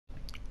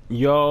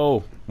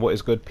Yo, what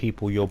is good,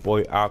 people? Your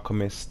boy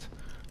Alchemist,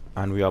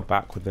 and we are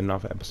back with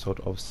another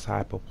episode of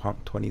Cyberpunk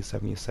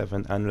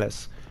 2077. And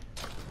let's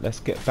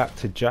get back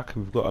to Jack.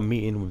 We've got a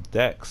meeting with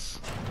Dex.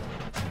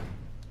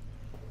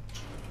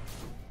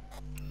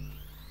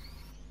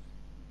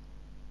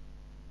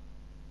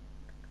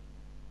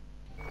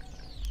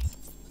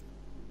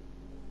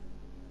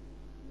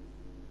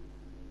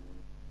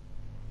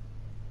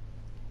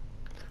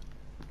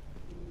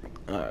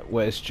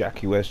 Where's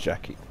Jackie? Where's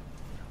Jackie?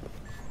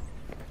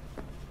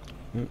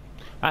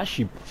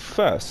 Actually,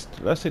 first,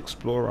 let's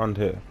explore around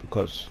here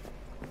because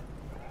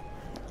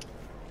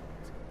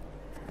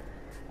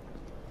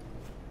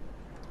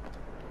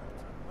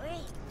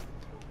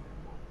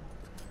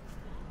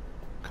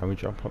can we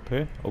jump up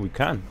here? Oh, we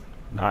can.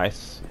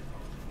 Nice.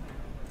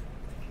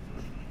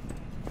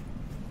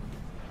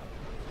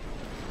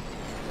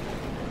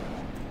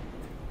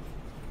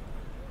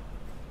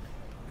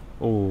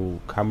 Oh,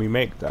 can we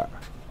make that?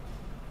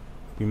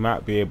 We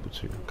might be able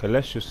to. Okay,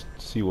 let's just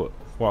see what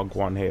I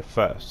go on here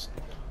first.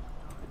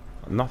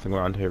 Nothing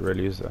around here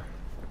really, is there?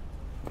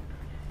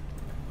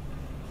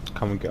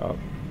 Can we get up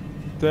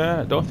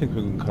there? I don't think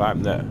we can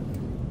climb there.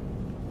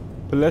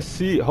 But let's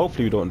see.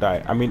 Hopefully we don't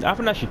die. I mean, I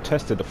haven't actually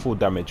tested the full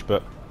damage,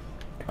 but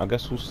I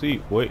guess we'll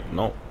see. Wait,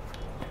 no.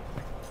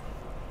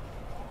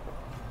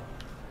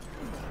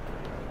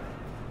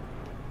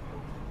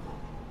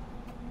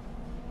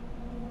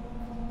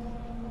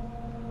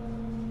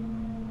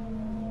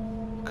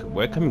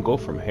 Where can we go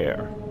from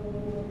here?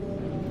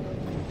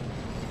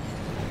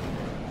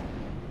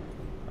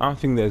 I don't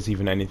think there's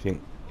even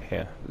anything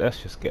here.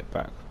 Let's just get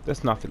back.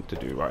 There's nothing to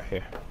do right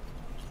here.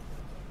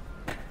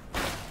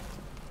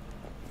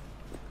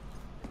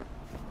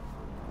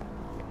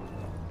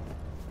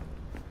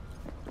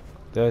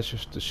 There's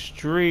just the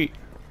street.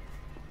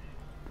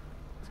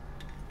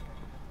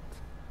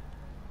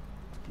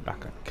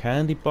 Like a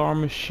candy bar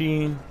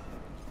machine.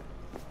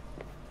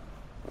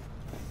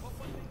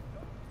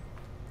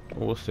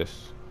 What's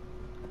this?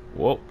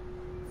 Whoa.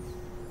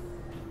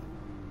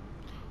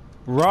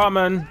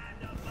 Ramen.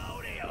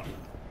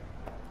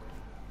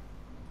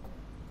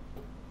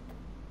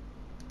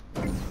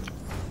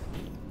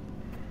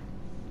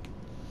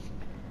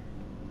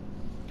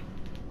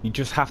 You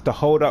just have to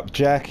hold up,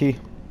 Jackie.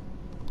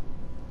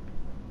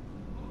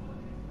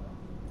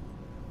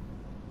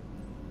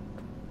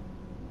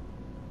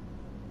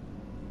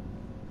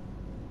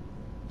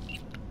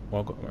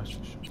 Well, I got a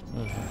message.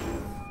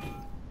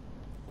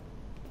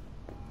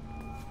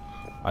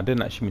 I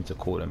didn't actually mean to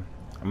call him.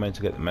 I meant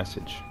to get the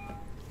message.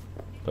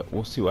 But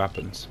we'll see what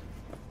happens.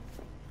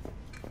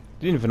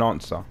 Didn't even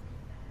answer.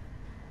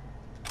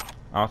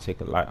 I'll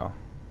take a lighter.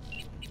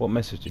 What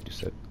message did you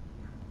send?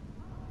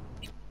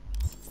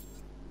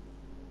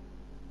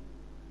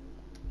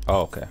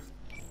 Oh, okay.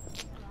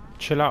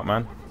 Chill out,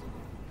 man.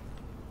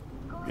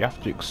 You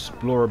have to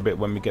explore a bit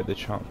when we get the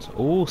chance.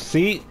 Oh,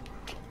 see?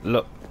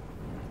 Look.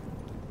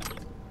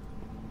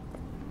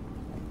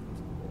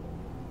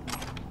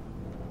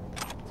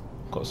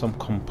 Got some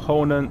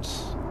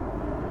components.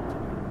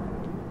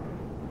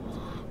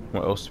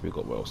 What else do we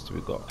got? What else do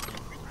we got?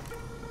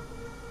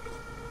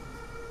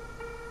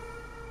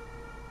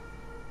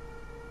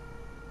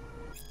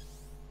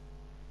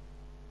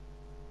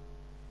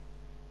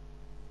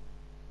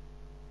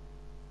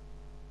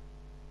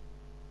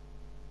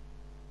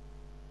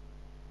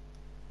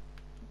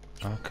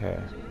 Okay.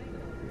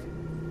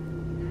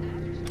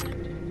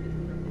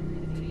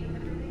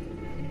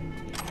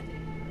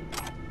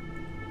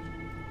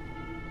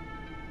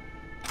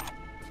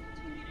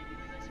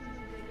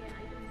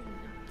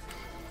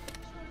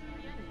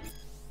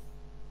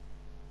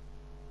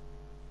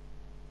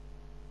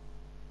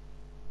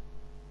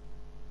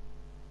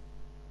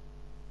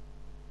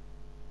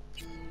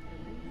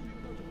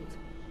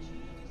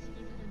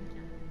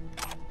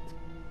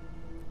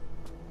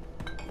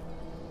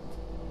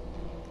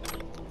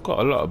 Got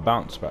a lot of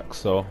bounce back,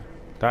 so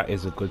that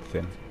is a good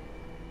thing.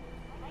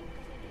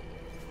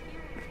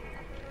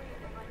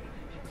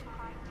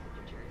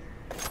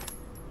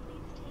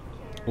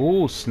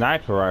 Ooh,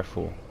 sniper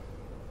rifle.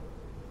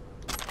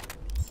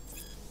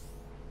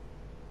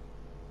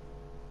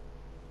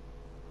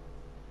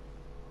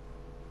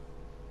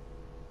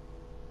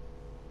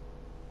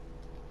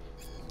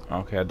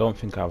 Okay, I don't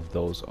think I have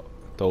those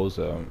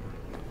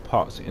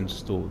parts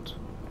installed.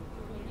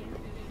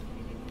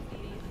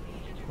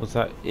 Was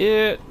that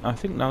it? I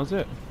think that was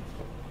it.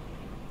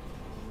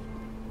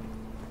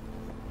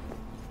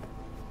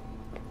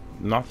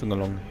 Nothing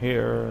along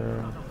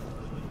here.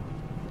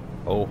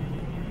 Oh.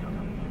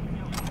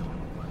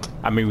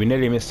 I mean, we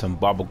nearly missed some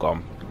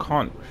bubblegum.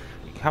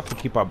 You have to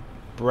keep our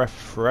breath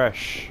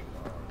fresh.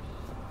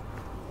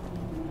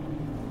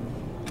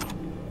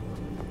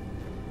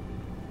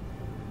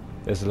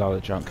 There's a lot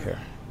of junk here.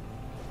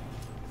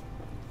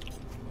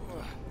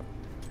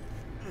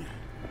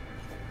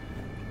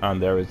 And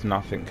there is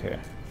nothing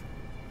here.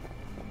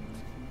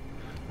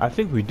 I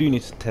think we do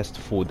need to test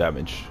full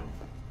damage.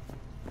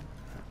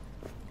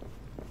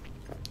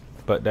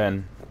 But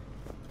then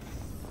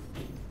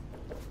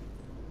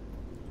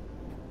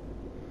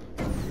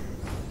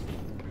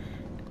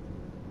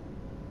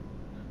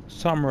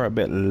some are a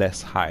bit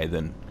less high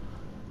than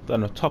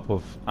the top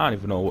of, I don't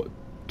even know what,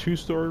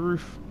 2-story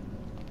roof.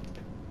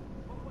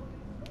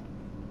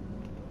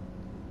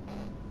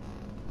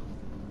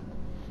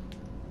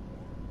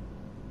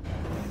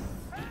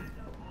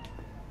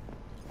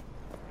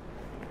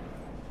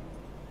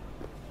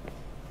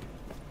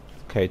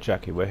 Okay,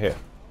 Jackie, we're here.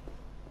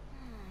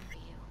 But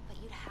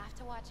you'd have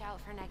to watch out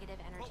for negative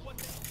energy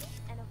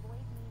and avoid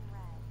being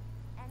red.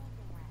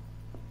 Anything red.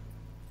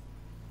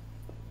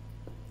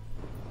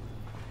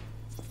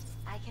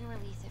 I can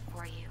release it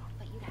for you,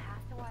 but you'd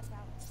have to watch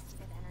out for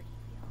negative energy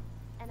fields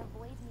and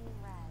avoid being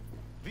red.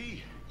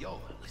 V,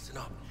 yo, listen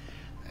up.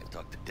 I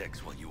talked to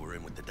Dex while you were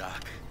in with the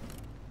doc.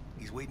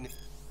 He's waiting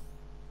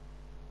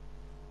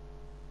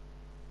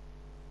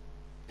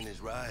in his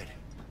ride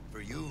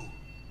for you.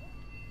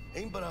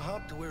 Ain't but a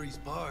hop to where he's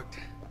parked,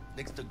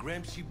 next to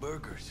Gramsci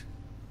Burgers.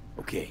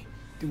 Okay,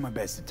 do my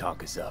best to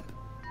talk us up.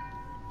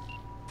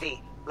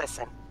 V,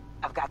 listen.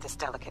 I've got this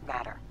delicate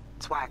matter.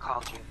 That's why I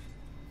called you.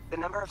 The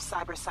number of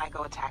cyber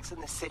psycho attacks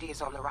in the city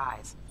is on the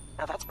rise.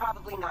 Now that's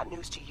probably not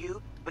news to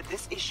you, but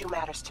this issue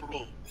matters to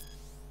me.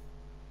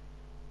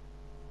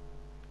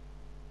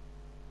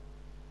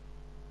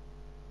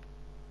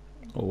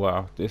 Oh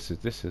wow, this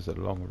is a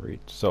long read.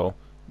 So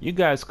you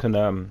guys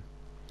can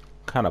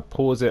kind of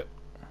pause it.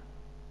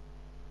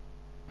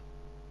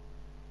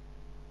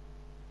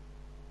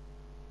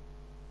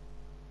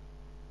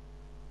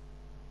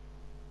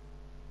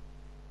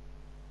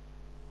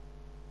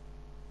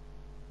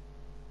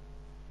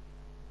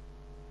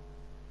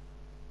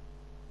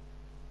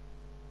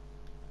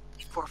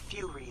 For a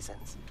few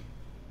reasons.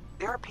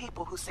 There are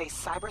people who say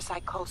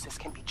cyberpsychosis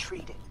can be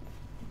treated.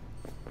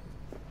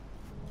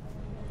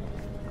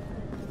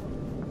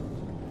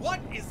 What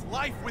is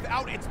life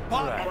without its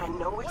body? And I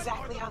know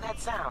exactly how that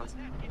sounds,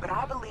 but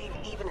I believe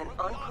even an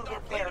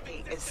unproven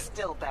therapy is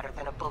still better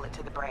than a bullet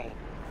to the brain.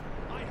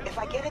 If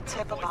I get a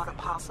tip about a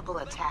possible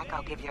attack,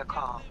 I'll give you a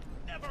call.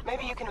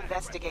 Maybe you can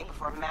investigate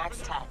before Max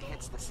Tack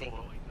hits the scene.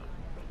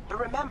 But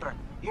remember,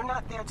 you're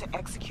not there to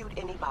execute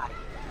anybody.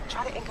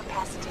 Try to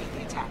incapacitate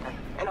the attacker,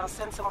 and I'll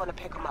send someone to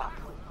pick him up.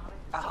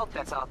 I hope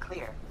that's all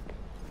clear.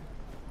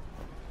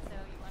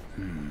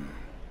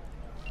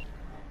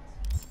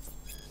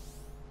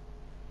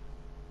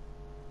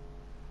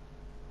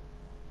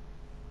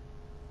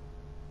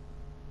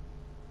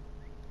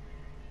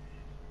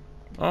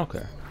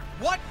 Okay.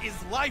 What is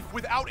life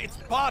without its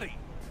body?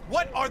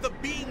 What are the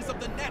beings of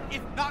the net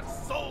if not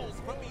souls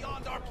from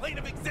beyond our plane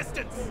of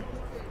existence?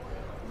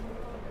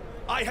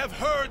 I have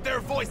heard their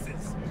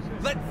voices.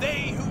 Let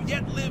they who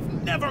yet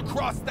live never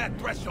cross that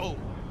threshold,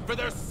 for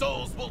their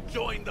souls will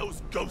join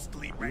those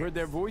ghostly ranks. You heard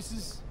their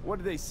voices? What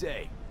did they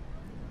say?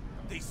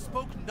 They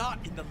spoke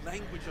not in the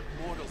language of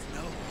mortals,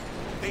 no.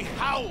 They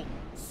howled,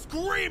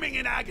 screaming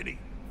in agony,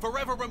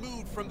 forever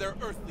removed from their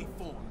earthly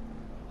form.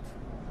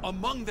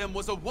 Among them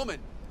was a woman,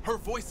 her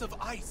voice of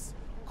ice,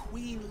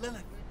 Queen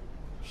Lilith.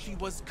 She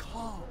was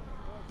calm,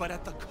 but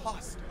at the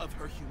cost of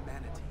her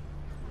humanity.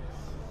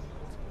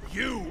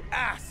 You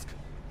ask,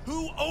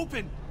 who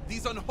opened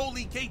these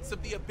unholy gates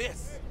of the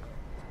abyss?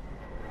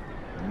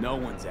 No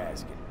one's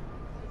asking.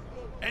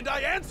 And I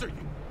answer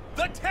you,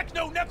 the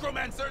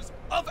techno-necromancers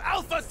of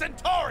Alpha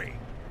Centauri!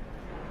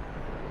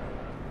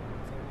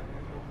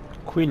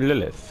 Queen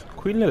Lilith.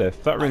 Queen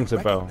Lilith, that rings a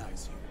bell.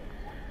 Recognize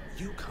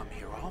you. You come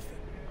here often.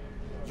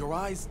 Your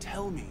eyes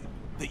tell me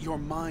that your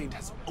mind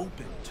has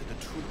opened to the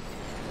truth.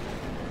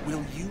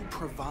 Will you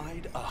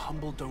provide a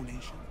humble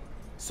donation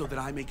so that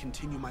I may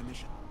continue my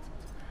mission?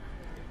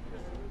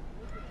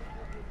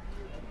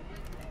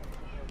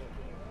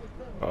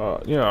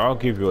 Yeah, I'll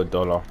give you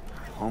 $1.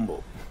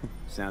 Humble.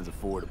 Sounds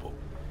affordable.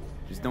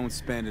 Just don't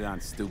spend it on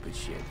stupid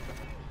shit.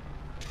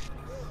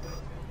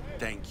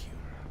 Thank you.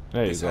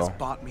 There you This go. has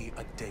bought me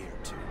a day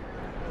or two.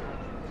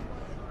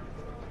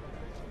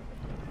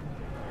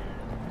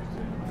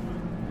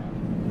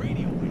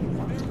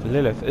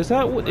 Lilith, is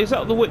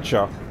that the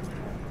Witcher?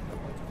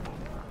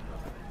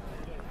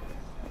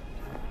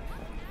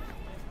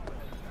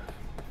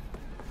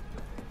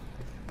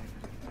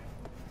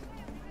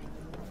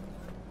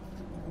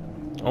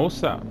 Oh,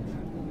 what's that?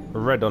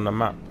 Red on the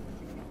map.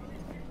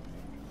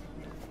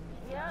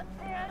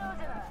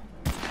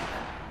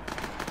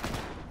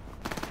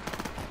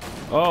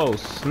 Oh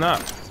snap!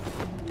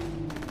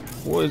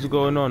 What is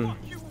going on?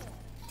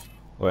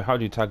 Wait, how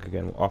do you tag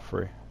again?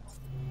 R3.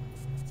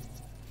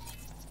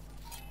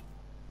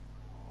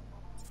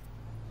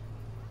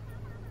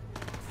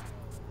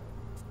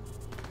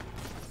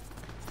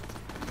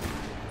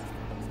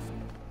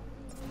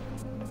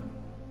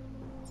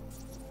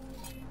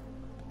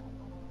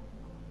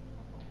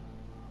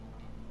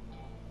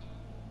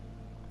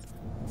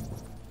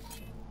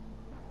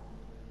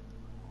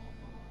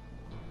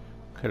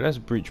 Okay, let's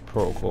breach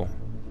protocol.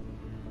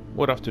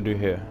 What do I have to do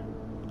here?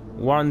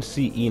 1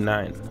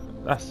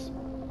 CE9. That's...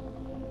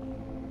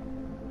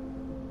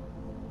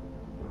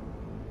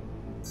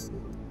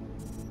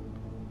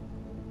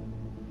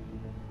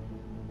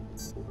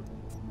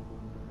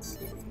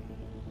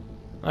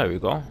 There we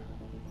go.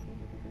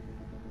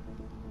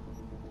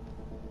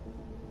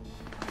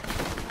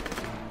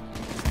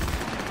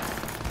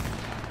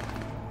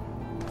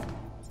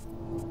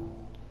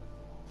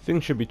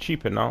 Things should be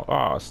cheaper now.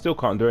 Ah, I still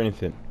can't do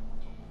anything.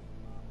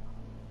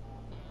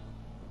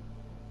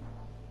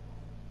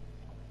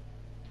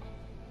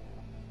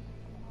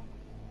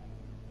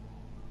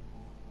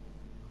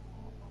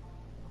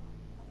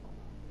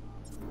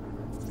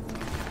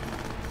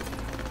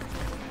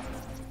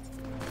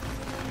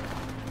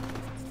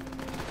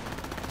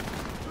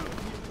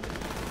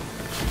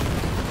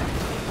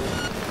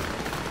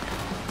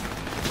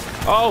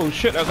 Oh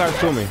shit, that guy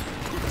saw me.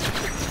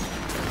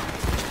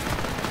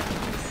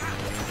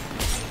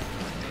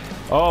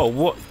 Oh,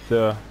 what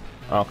the...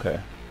 Okay.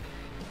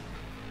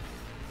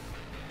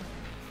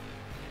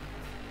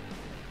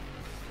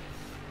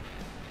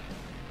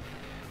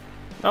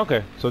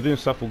 Okay, so doing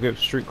stuff will give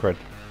street cred.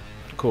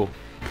 Cool.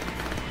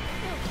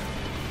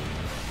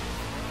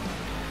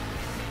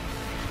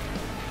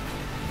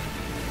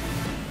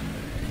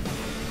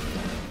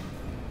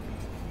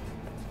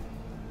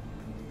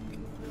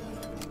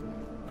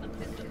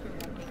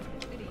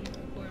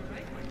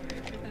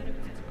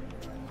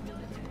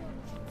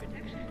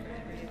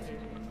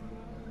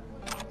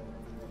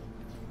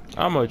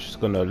 I'm just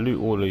gonna loot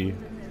all of you.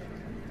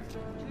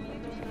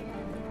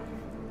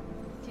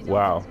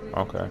 Wow,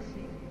 okay.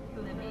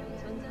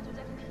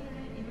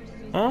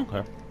 Oh,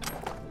 okay.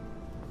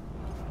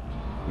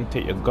 And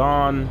take your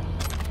gun.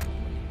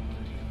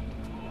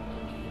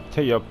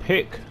 Take your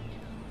pick.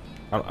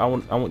 I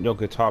want your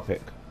guitar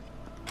pick.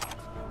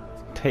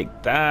 Take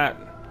that.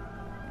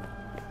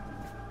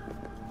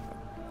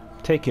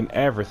 Taking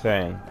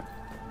everything.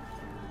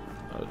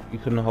 You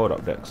couldn't hold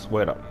up, Dex.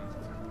 Wait up.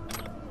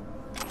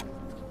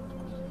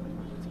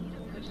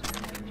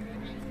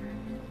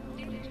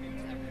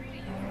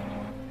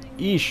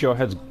 Eesh, your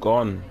head's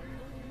gone.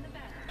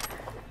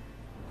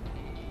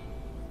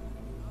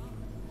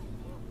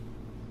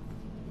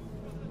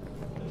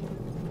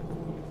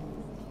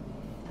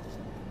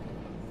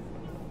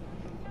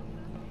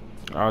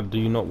 Do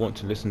you not want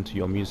to listen to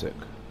your music?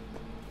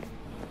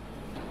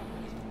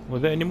 Were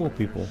there any more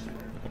people?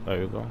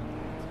 There you go.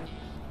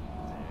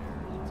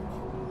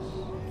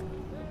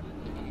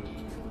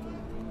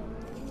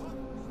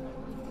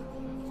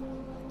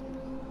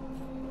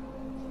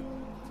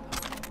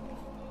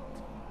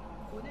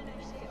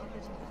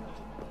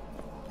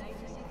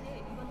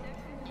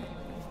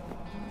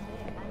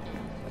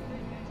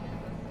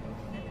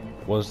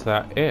 Was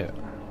that it?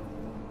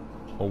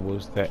 Or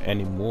was there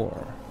any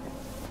more?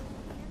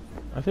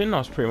 I think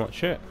that's pretty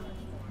much it.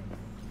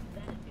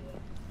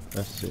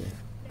 Let's see.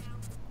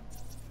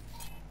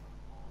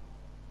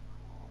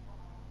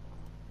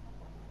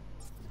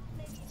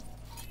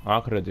 I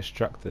could have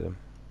distracted him.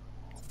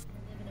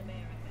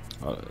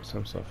 Oh, there's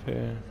some stuff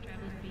here.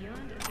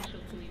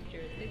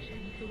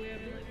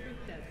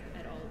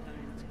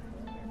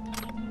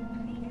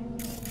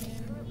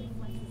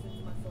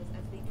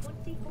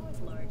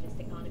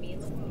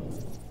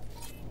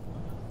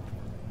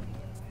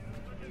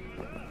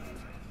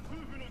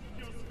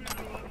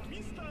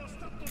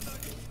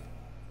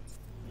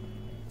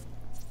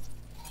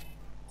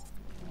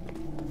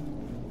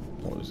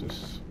 What is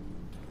this?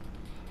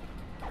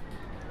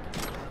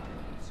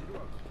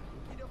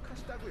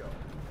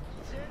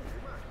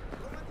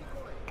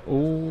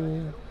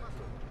 Ooh.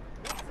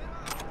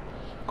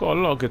 Got a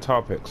lot of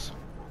guitar picks.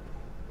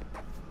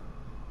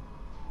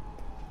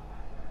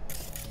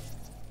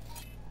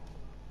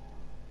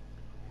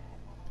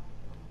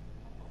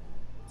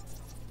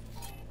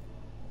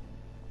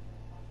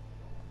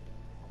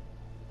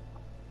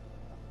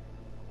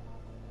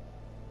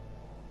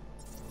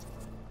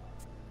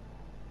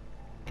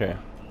 Okay.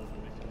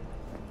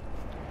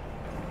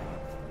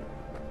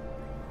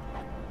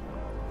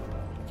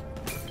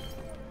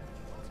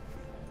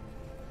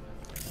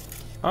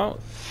 I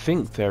don't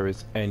think there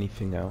is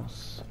anything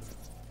else.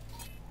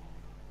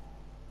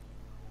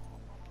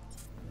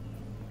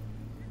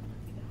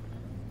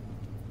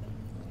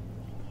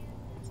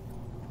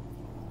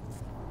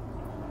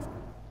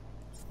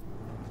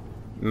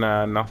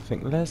 Nah,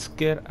 nothing. Let's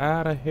get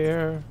out of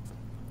here.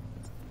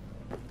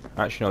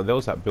 Actually, no, there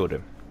was that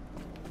building.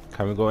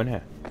 Can we go in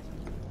here?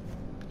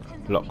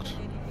 Locked.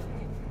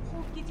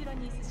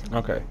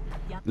 Okay.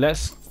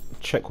 Let's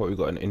check what we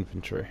got in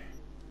inventory.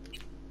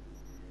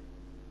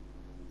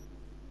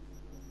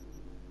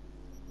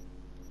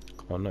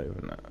 Oh, not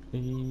even that.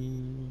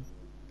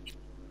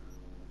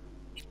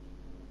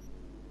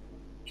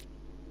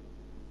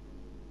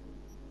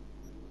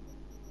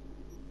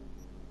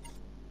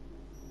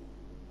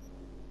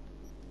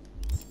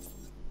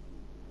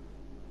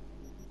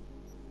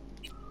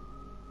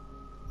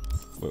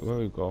 Where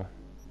we go?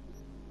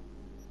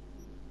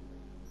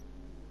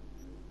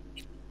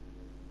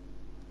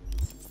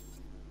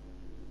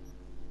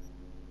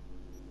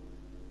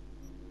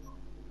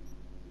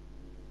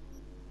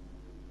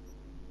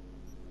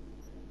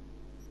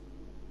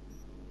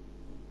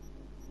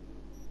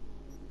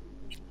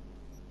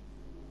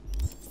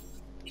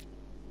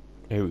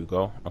 Here we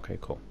go. Okay,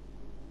 cool.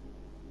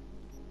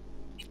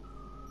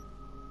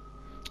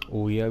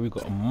 Oh yeah, we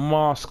got a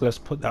mask. Let's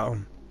put that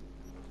on.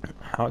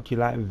 How do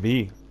you like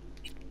V?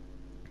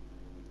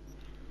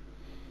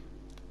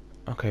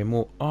 Okay,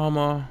 more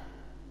armor.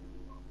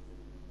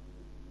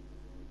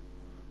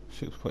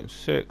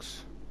 6.6.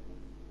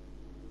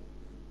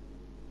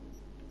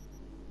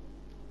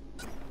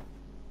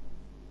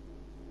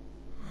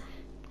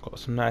 Got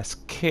some nice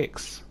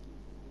kicks.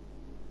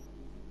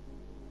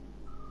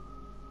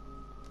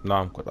 No,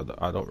 I'm good.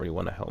 I don't really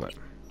want a helmet.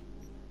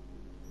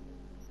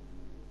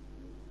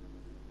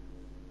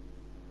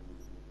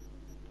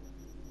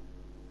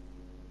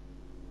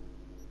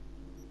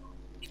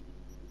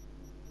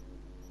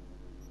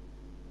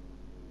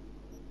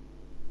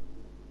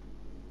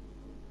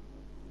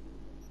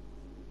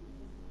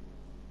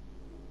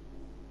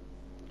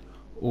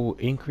 Ooh,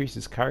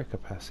 increases carry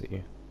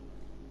capacity.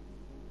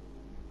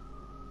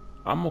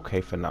 I'm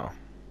okay for now.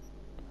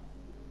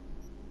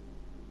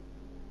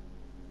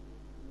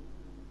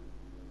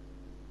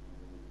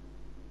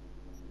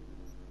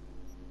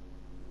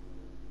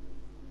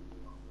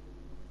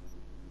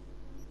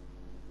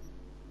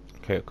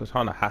 Okay, because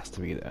Hana has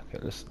to be there. Okay,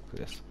 let's look at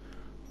this.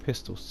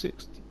 Pistol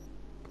 60.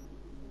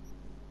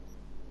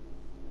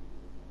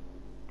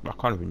 I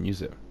can't even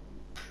use it.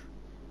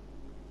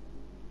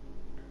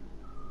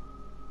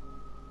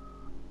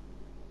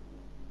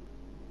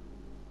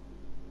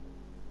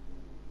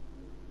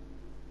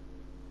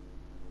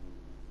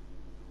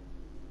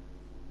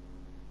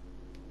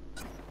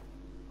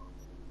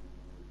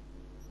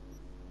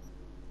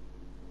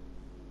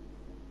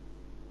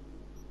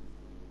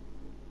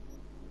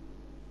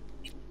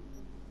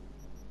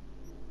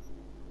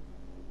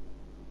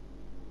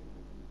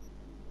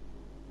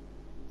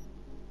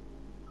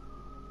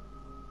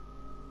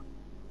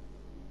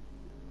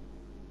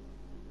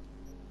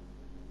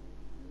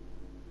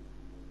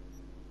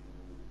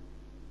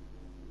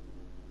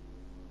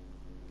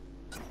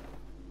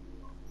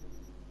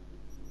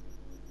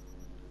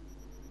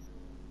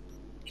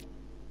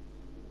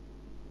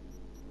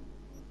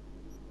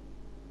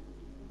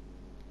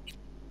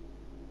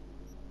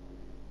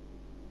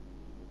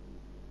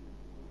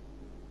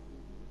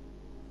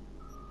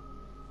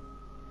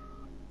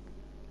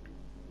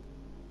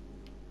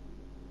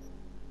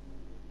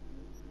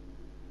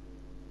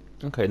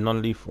 Okay,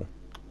 non-lethal.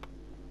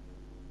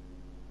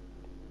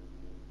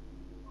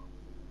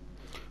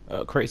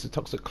 Creates a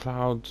toxic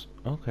cloud.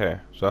 Okay,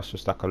 so that's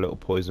just like a little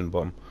poison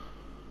bomb.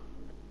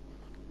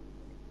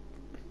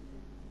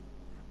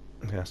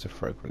 Okay, that's a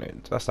frag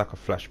grenade. That's like a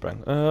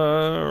flashbang.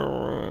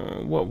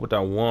 What would I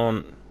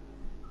want?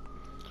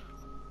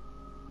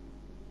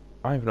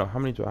 I don't even know. How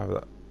many do I have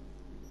of that?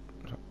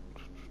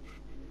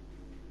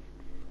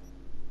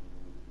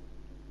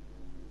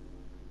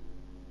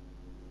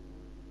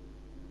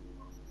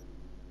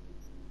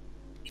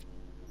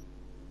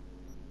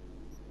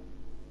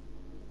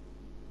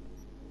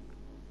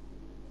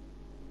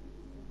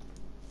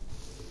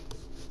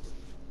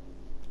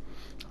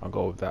 I'll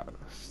go with that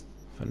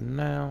for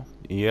now.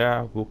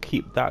 Yeah, we'll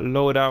keep that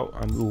loadout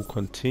and we'll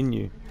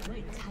continue.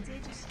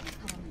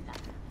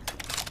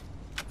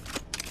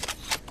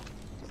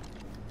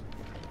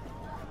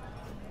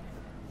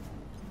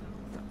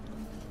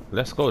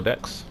 Let's go,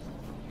 Dex.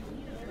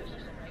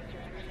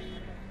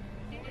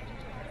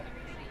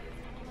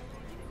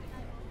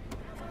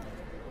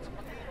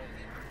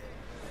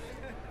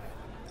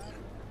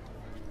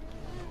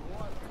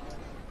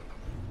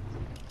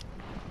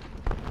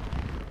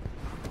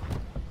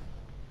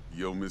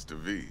 Yo, Mr.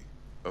 V,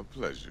 a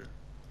pleasure.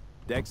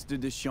 Dexter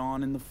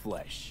Deshawn in the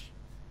flesh.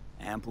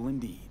 Ample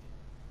indeed.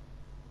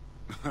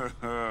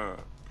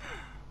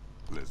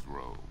 Let's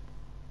roll.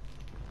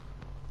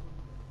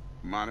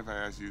 Mind if I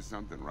ask you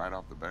something right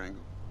off the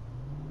bangle?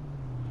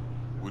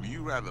 Would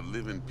you rather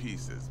live in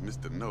peace as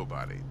Mr.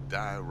 Nobody,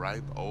 die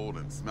ripe, old,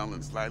 and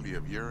smelling slightly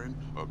of urine,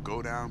 or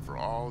go down for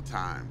all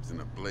times in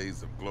a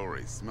blaze of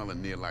glory,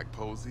 smelling near like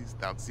posies,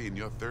 without seeing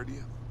your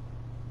 30th?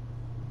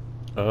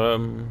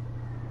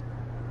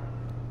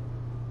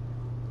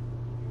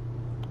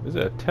 Is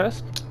it a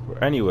test?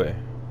 Anyway.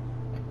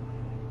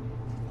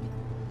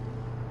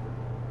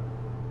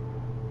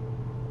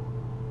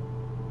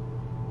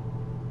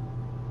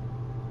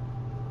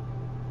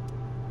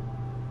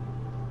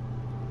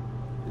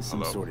 Is some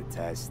Hello? sort of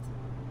test?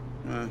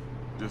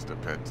 Just a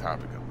pet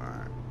topic of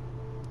mine.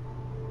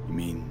 You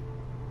mean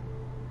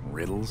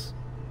riddles?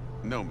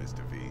 No,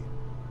 Mr. V.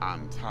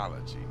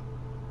 Ontology.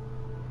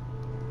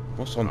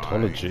 What's All right,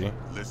 ontology?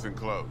 listen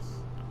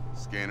close.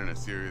 Scanning a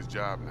serious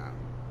job now.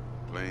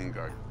 Playing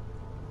guard.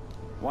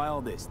 Why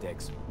all this,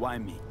 Dex? Why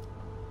me?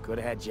 Could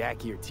have had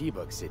Jackie or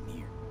T-Bug sitting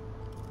here.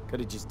 Could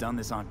have just done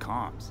this on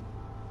comms.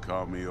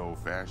 Call me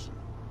old-fashioned,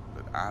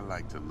 but I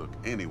like to look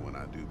anyone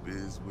I do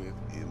biz with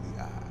in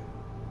the eye.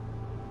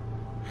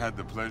 Had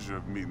the pleasure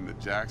of meeting the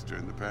Jackster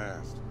in the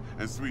past,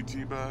 and Sweet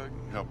T-Bug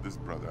helped this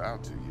brother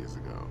out 2 years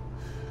ago.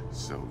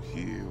 So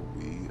here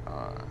we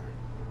are.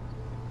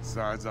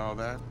 Besides all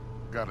that,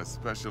 got a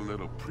special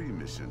little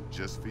pre-mission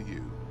just for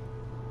you.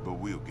 But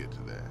we'll get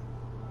to that.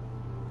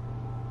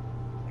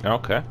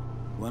 Okay.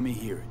 Let me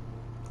hear it.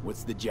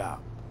 What's the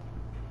job?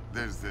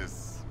 There's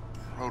this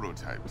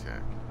prototype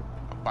tech,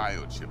 a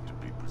biochip to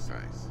be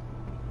precise.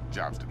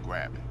 Job's to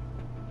grab it.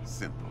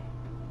 Simple.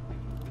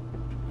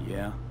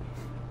 Yeah?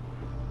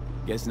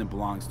 Guessing it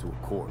belongs to a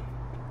corp.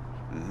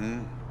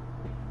 Mm-hmm.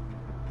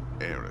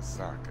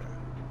 Arasaka.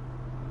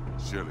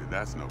 Surely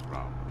that's no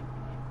problem.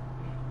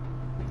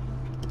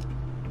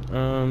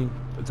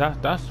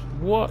 That's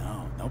what?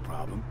 No, no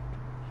problem.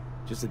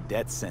 Just a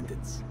death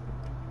sentence.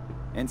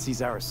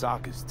 NC's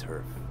Arasaka's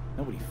turf.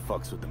 Nobody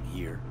fucks with them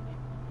here.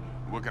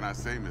 What can I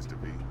say, Mr.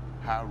 V?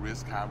 High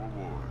risk, high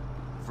reward.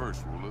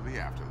 First rule of the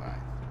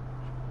afterlife.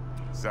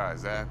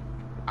 Besides that,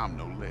 I'm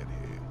no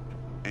leadhead.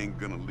 Ain't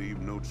gonna leave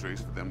no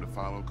trace for them to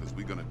follow, cause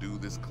we gonna do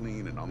this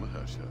clean and on the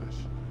hush-hush.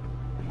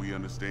 We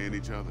understand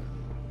each other?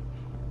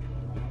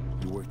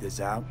 You work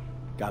this out?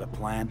 Got a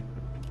plan?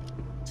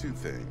 Two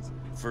things.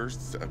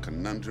 First, a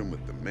conundrum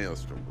with the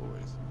Maelstrom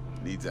boys.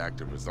 Needs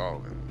active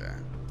resolving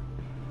that.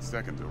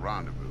 Second, a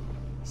rendezvous.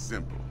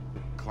 Simple.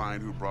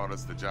 Client who brought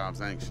us the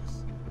job's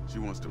anxious. She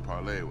wants to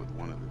parlay with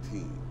one of the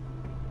team.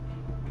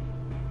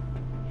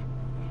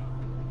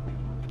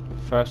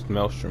 First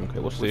Maelstrom. Okay,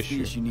 what's the issue?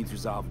 The issue needs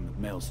resolving with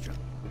Maelstrom?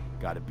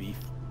 Got a beef?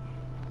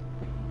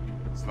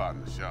 Slot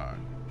in the shard.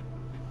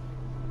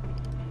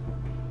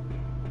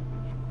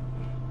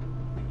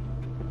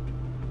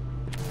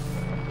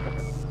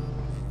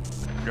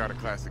 Got a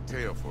classic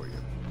tale for you.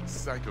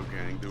 Psycho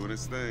gang doing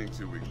its thing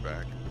 2 weeks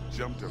back.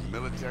 Jumped a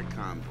Militech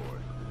convoy.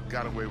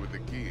 Got away with the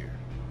gear.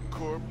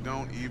 Corp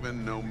don't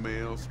even know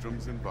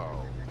Maelstrom's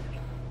involved.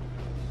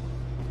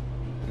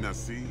 Now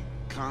see,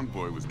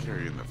 convoy was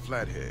carrying the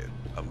Flathead,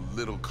 a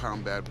little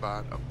combat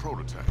bot, a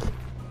prototype.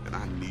 And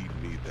I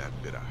need that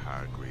bit of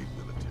high-grade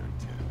military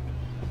tech.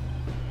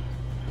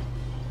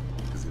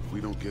 Because if we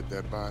don't get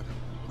that bot,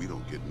 we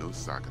don't get no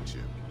soccer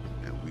chip.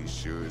 And we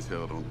sure as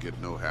hell don't get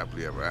no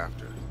happily ever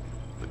after.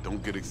 But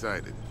don't get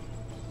excited.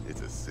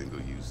 It's a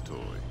single-use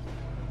toy.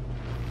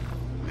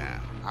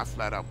 Now, I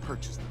flat out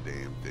purchased the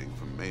damn thing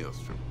from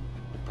Maelstrom.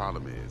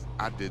 Problem is,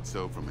 I did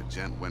so from a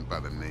gent went by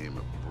the name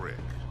of Brick.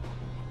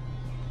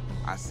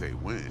 I say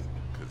when,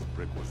 because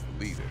Brick was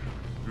the leader.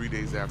 3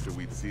 days after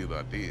we'd sealed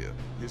our deal,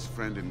 his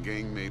friend and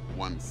gangmate,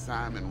 one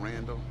Simon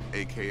Randall,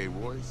 aka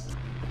Royce.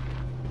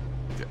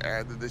 To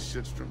add to this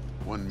shitstrom,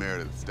 one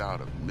Meredith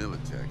Stout of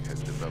Militech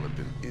has developed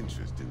an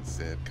interest in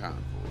said convoy.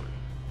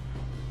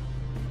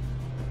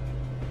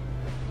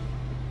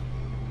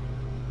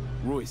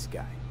 Royce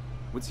guy.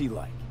 What's he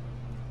like?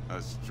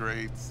 A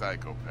straight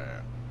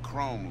psychopath.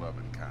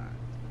 Chrome-loving kind.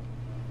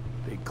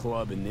 Big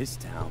club in this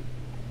town.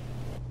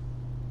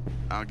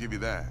 I'll give you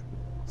that.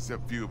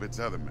 Except few of its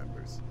other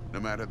members, no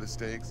matter the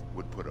stakes,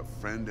 would put a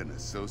friend and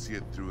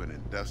associate through an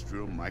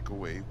industrial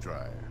microwave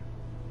dryer.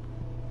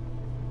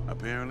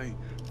 Apparently,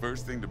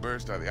 first thing to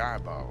burst are the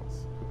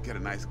eyeballs. Get a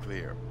nice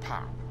clear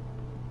pop.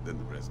 Then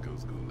the rest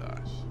goes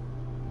goulash.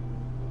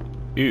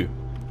 Ew.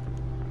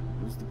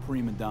 Who's the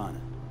prima donna?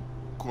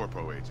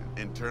 Corpo agent,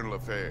 internal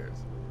affairs.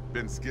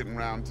 Been skidding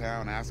around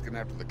town asking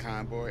after the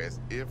convoy as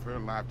if her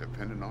life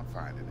depended on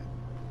finding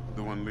it.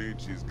 The one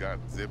lead she's got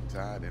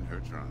zip-tied in her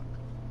trunk.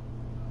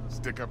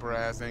 Stick up her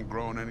ass ain't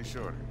growing any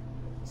shorter,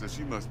 so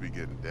she must be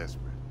getting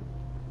desperate.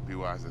 Be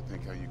wise to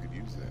think how you could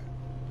use that.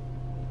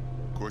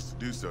 Of course, to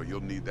do so,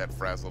 you'll need that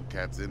frazzled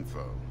cat's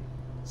info.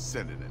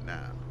 Sending it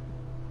now.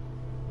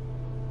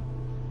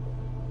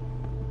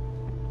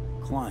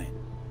 Client.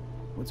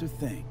 What's her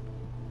thing?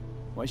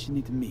 Why she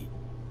need to meet?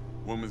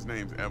 Woman's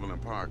name's Evelyn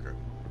Parker.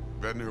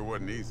 Vetting her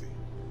wasn't easy.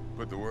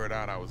 Put the word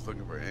out I was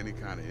looking for any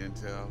kind of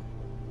intel.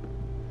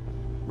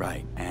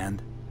 Right,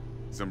 and?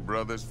 Some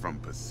brothers from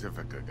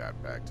Pacifica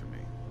got back to me.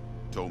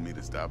 Told me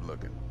to stop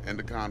looking. End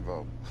of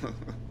convo.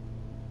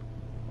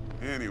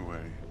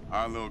 Anyway,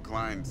 our little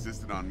client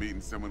insisted on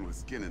meeting someone with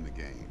skin in the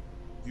game.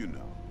 You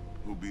know,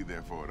 who'll be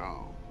there for it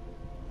all.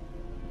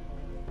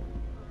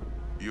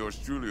 Yours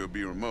truly will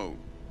be remote.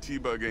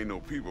 T-Bug ain't no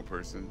people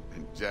person,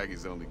 and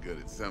Jackie's only good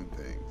at some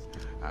things.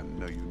 I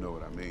know you know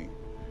what I mean.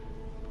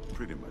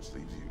 Pretty much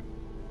leaves you.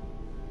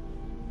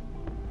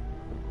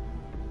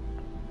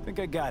 Think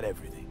I got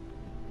everything.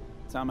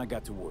 Time I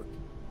got to work.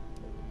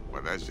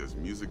 Well, that's just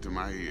music to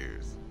my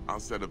ears. I'll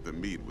set up the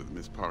meet with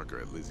Miss Parker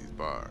at Lizzie's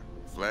bar.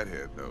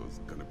 Flathead, though, is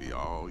gonna be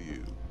all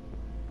you.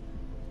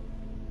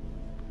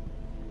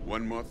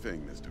 One more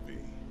thing, Mr. V.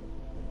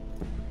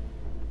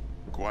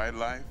 Quiet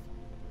life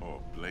or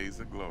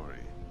blaze of glory?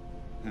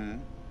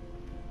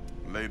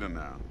 Later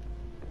now.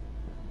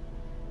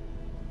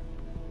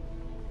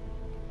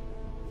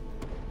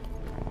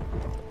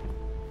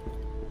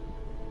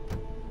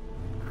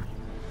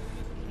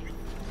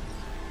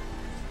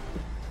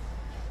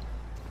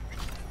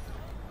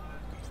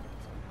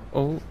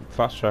 Oh,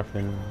 fast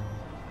traveling.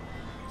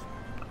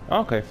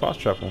 Okay, fast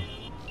travel.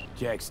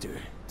 Dexter,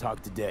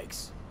 talk to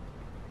Dex.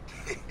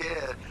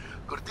 Yeah,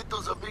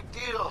 Gordito's a big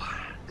deal.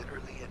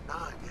 Literally at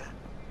 9, yeah.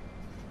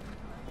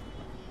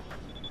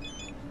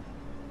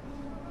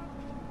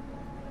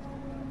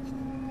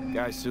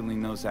 Guy certainly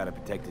knows how to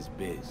protect his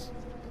biz.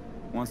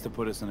 Wants to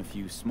put us on a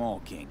few small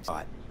kings.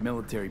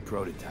 Military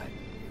prototype.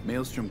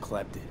 Maelstrom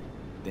clept it.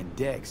 Then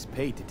Dex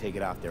paid to take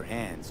it off their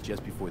hands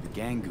just before the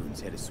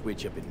Gangoons had a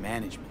switch up in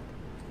management.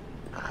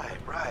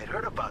 Right.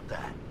 Heard about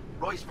that.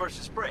 Royce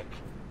versus Brick.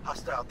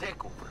 Hostile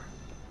takeover.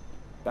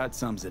 That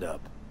sums it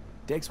up.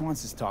 Dex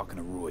wants us talking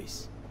to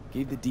Royce.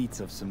 Gave the deets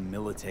of some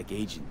Militech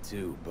agent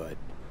too, but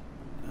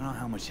I don't know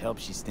how much help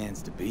she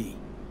stands to be.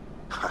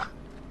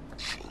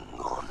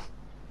 Chingon.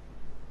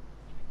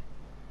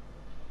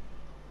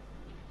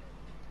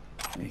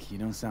 Hey, you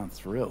don't sound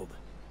thrilled.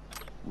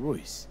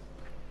 Royce,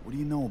 what do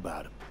you know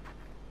about him?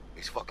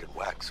 He's fucking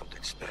whacked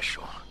something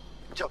special.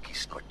 Junkies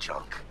snort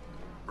junk.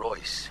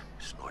 Royce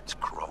snorts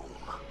chrome.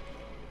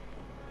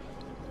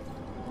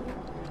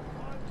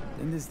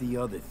 Then there's the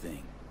other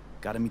thing.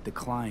 Gotta meet the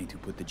client who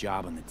put the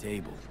job on the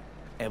table.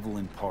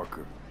 Evelyn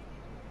Parker.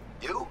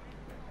 You?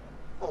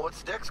 Well,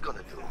 what's Dex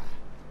gonna do?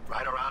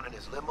 Ride around in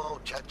his limo,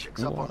 chat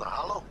chicks up on the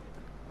hollow?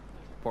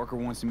 Parker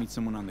wants to meet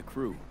someone on the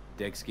crew.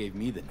 Dex gave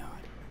me the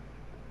nod.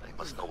 He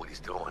must know what he's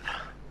doing.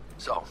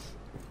 So,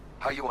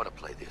 how you want to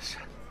play this?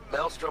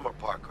 Maelstrom or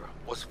Parker?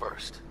 What's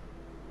first?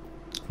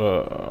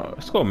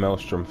 Let's go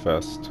Maelstrom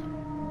first.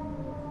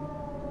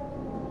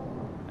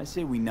 I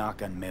say we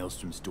knock on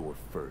Maelstrom's door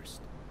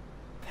first.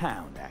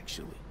 Pound,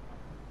 actually.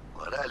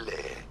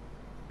 Orale.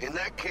 In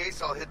that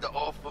case, I'll hit the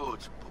all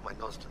foods. Put my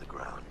nose to the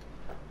ground.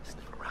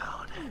 Sniff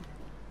around.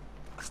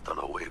 Hasta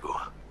luego.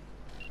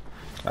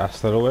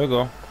 Hasta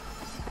luego.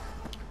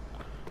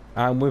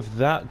 And with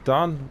that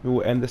done, we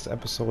will end this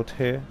episode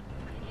here.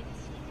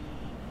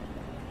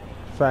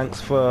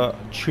 Thanks for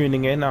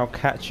tuning in. I'll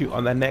catch you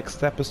on the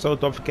next episode.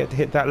 Don't forget to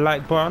hit that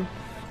like button,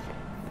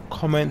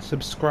 comment,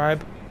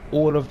 subscribe,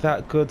 all of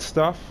that good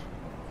stuff.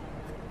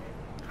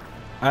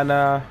 And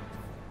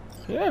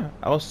yeah,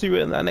 I'll see you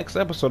in that next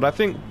episode. I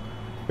think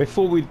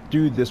before we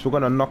do this, we're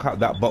gonna knock out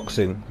that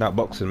boxing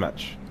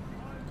match.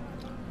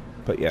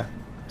 But yeah,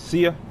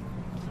 see ya.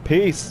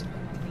 Peace.